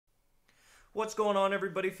What's going on,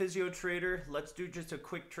 everybody? Physio Trader. Let's do just a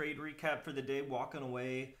quick trade recap for the day. Walking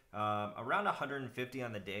away around 150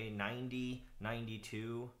 on the day, 90,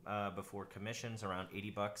 92 before commissions, around 80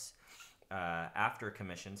 bucks after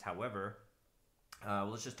commissions. However,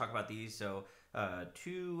 let's just talk about these. So,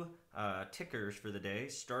 two tickers for the day.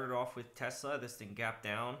 Started off with TSLa. This thing gapped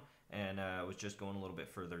down and was just going a little bit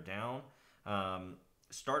further down.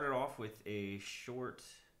 Started off with a short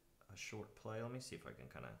play. Let me see if I can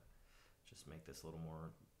kind of just make this a little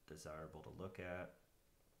more desirable to look at.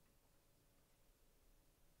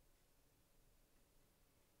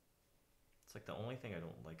 It's like the only thing I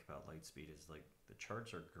don't like about Lightspeed is like the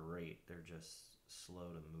charts are great. They're just slow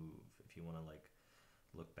to move if you want to like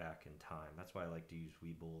look back in time. That's why I like to use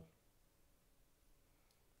Webull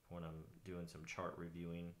when I'm doing some chart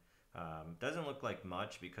reviewing. Doesn't look like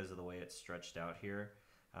much because of the way it's stretched out here.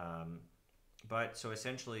 But so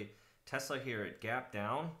essentially TSLa here, it gapped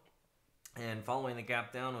down. And following the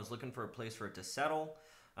gap down, I was looking for a place for it to settle.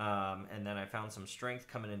 And then I found some strength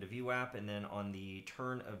coming into VWAP. And then on the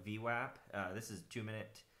turn of VWAP, this is 2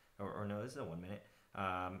 minute, or no, this is a 1 minute.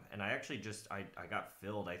 And I actually just, I got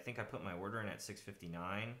filled. I think I put my order in at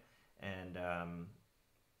 659. And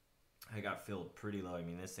I got filled pretty low. I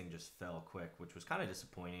mean, this thing just fell quick, which was kind of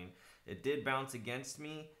disappointing. It did bounce against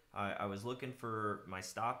me. I was looking for, my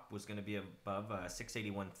stop was going to be above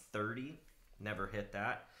 681.30. Never hit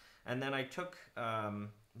that. And then I took,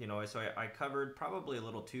 so I covered probably a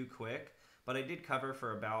little too quick, but I did cover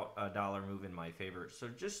for about $1 move in my favor. So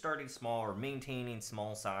just starting small or maintaining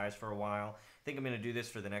small size for a while. I think I'm going to do this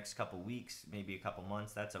for the next couple weeks, maybe a couple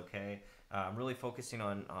months. That's okay. I'm really focusing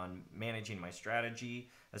on managing my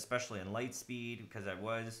strategy, especially in Lightspeed, because I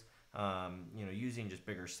was, using just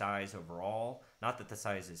bigger size overall. Not that the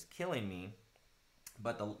size is killing me,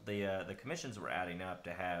 but the commissions were adding up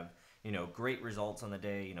to have great results on the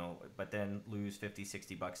day, but then lose 50,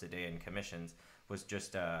 60 bucks a day in commissions was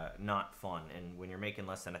just not fun. And when you're making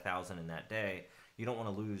less than 1,000 in that day, you don't want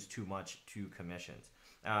to lose too much to commissions.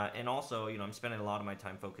 And also, I'm spending a lot of my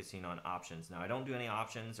time focusing on options. Now, I don't do any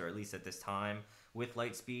options, or at least at this time, with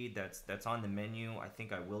Lightspeed. That's on the menu. I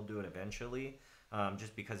think I will do it eventually,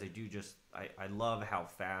 just because I love how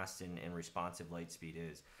fast and responsive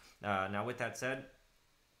Lightspeed is. Now, with that said,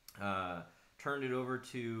 turned it over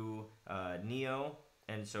to Neo,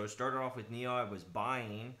 and so started off with Neo. I was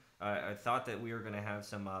buying. I thought that we were going to have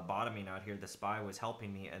some bottoming out here. The SPY was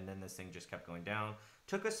helping me, and then this thing just kept going down.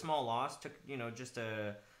 Took a small loss. Took just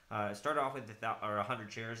a started off with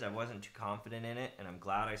 100 shares. I wasn't too confident in it, and I'm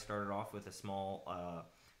glad I started off with a small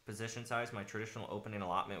position size. My traditional opening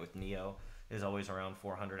allotment with Neo is always around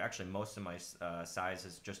 400. Actually, most of my size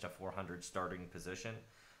is just a 400 starting position.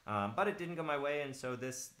 But it didn't go my way, and so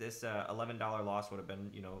this $11 loss would have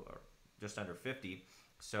been, just under 50.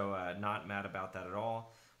 So not mad about that at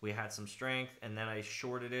all. We had some strength, and then I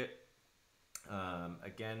shorted it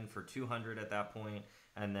again for 200 at that point,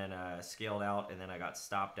 and then scaled out, and then I got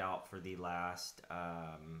stopped out for the last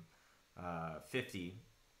 50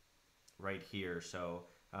 right here. So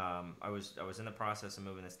I was in the process of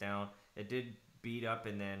moving this down. It did beat up,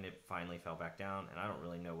 and then it finally fell back down, and I don't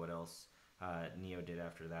really know what else Neo did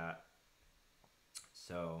after that.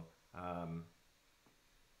 So,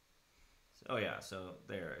 so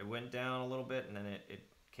there. It went down a little bit, and then it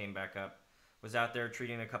came back up. Was out there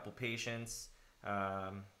treating a couple patients.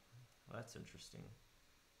 Well, that's interesting.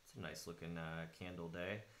 It's a nice looking candle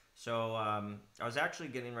day. So I was actually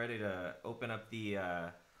getting ready to open up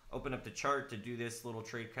the chart to do this little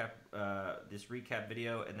trade cap, this recap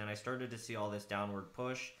video, and then I started to see all this downward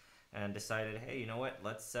push, and decided, hey, you know what?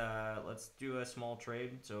 Let's do a small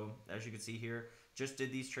trade. So as you can see here, just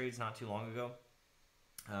did these trades not too long ago.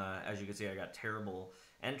 As you can see, I got terrible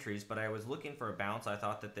entries, but I was looking for a bounce. I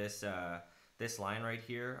thought that this line right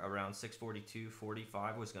here around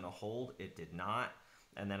 642.45 was going to hold. It did not,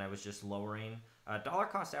 and then I was just lowering dollar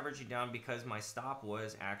cost averaging down because my stop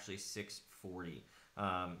was actually 640.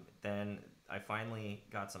 Then I finally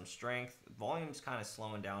got some strength. Volume's kind of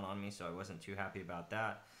slowing down on me, so I wasn't too happy about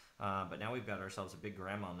that. But now we've got ourselves a big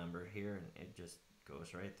grandma number here, and it just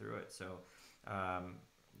goes right through it. So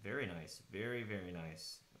very nice. Very, very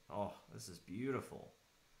nice. Oh, this is beautiful.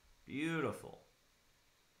 Beautiful.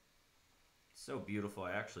 So beautiful,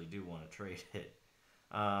 I actually do want to trade it.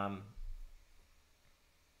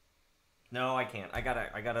 No, I can't. I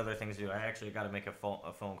got other things to do. I actually got to make a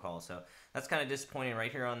phone call. So that's kind of disappointing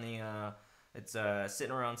right here on the, it's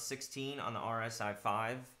sitting around 16 on the RSI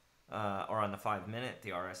 5. Or on the 5 minute,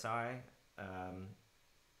 the RSI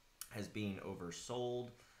has been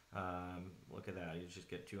oversold. Look at that. You just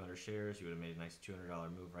get 200 shares. You would have made a nice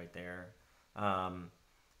 $200 move right there.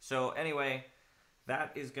 So anyway,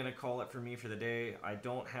 that is going to call it for me for the day. I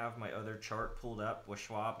don't have my other chart pulled up with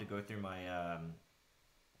Schwab to go through my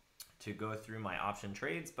option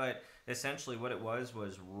trades, but essentially what it was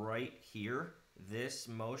right here, this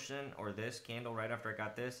motion or this candle right after I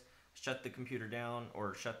got this, shut the computer down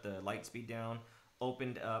or shut the light speed down,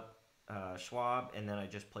 opened up Schwab, and then I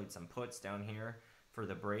just played some puts down here for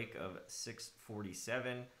the break of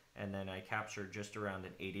 647, and then I captured just around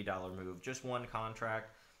an $80 move, just one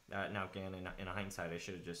contract. Now again, in hindsight, I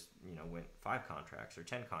should have just went 5 contracts or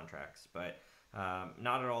 10 contracts, but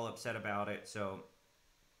not at all upset about it. So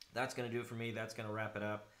that's going to do it for me. That's going to wrap it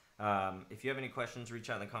up. If you have any questions, reach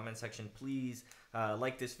out in the comment section. Please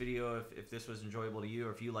like this video if this was enjoyable to you,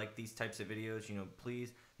 or if you like these types of videos.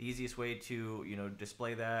 Please, the easiest way to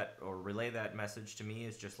display that or relay that message to me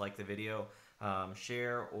is just like the video,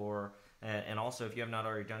 share, and also if you have not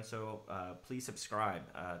already done so, please subscribe.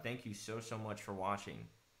 Thank you so much for watching.